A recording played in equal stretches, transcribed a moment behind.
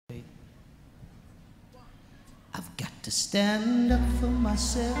to stand up for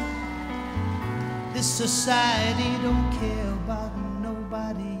myself. This society don't care about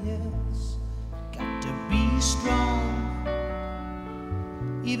nobody else. Got to be strong,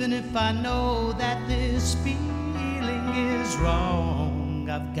 even if I know that this feeling is wrong.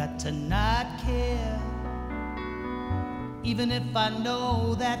 I've got to not care, even if I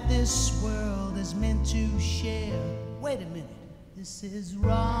know that this world is meant to share. Wait a minute, this is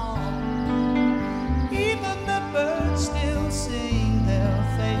wrong. Even the birds still sing their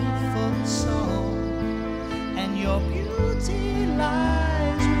faithful song, and your beauty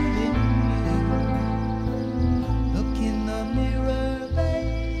lies within you. Look in the mirror,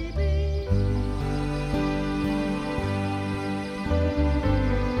 baby.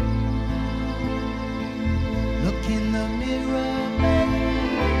 Look in the mirror, baby.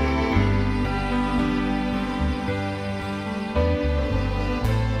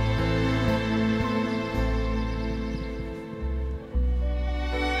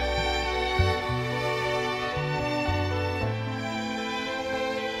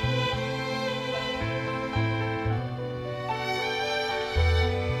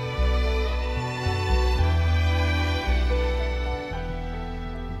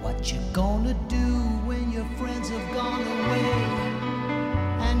 What you gonna do when your friends have gone away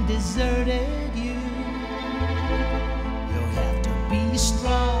and deserted you? You'll have to be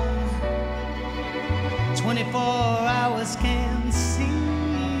strong. 24 hours can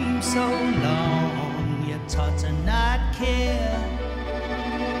seem so long. You're taught to not care,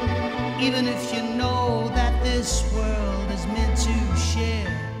 even if you know that this world is meant to share.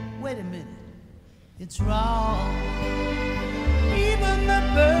 Wait a minute, it's wrong. Even the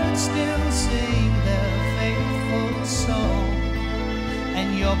birds still sing their faithful song,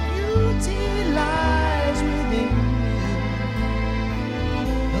 and your beauty lies within you.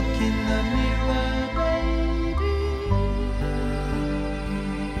 Look in the mirror, baby.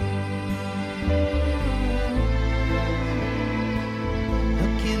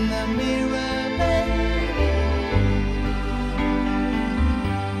 Look in the mirror, baby.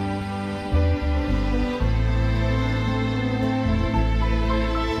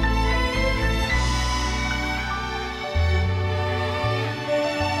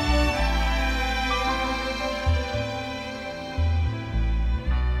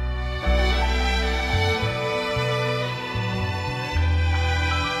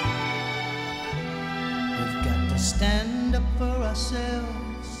 Stand up for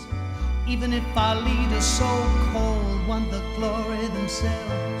ourselves, even if our leaders so cold want the glory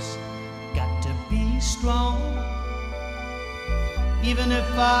themselves. Got to be strong, even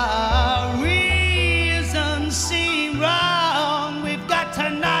if our reasons seem wrong. We've got to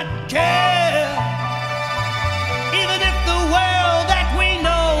not care, even if the world that we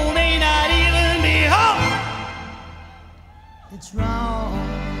know may not even be home. It's wrong.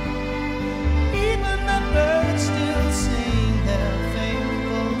 Even the birds still sing their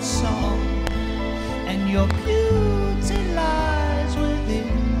faithful song, and your beauty lies within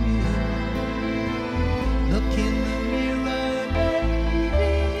you. Look in the mirror,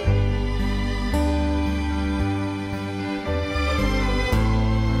 baby.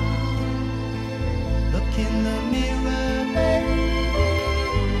 Look in the mirror, baby.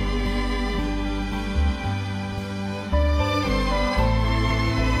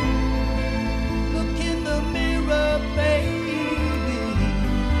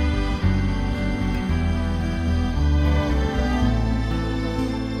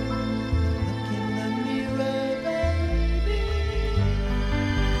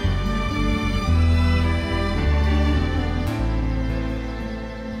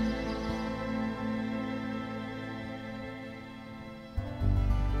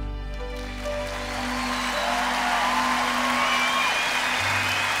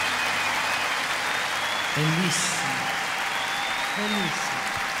 Bellissimo, bellissimo.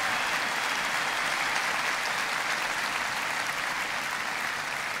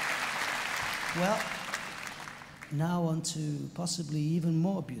 Well, now on to possibly even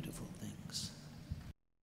more beautiful.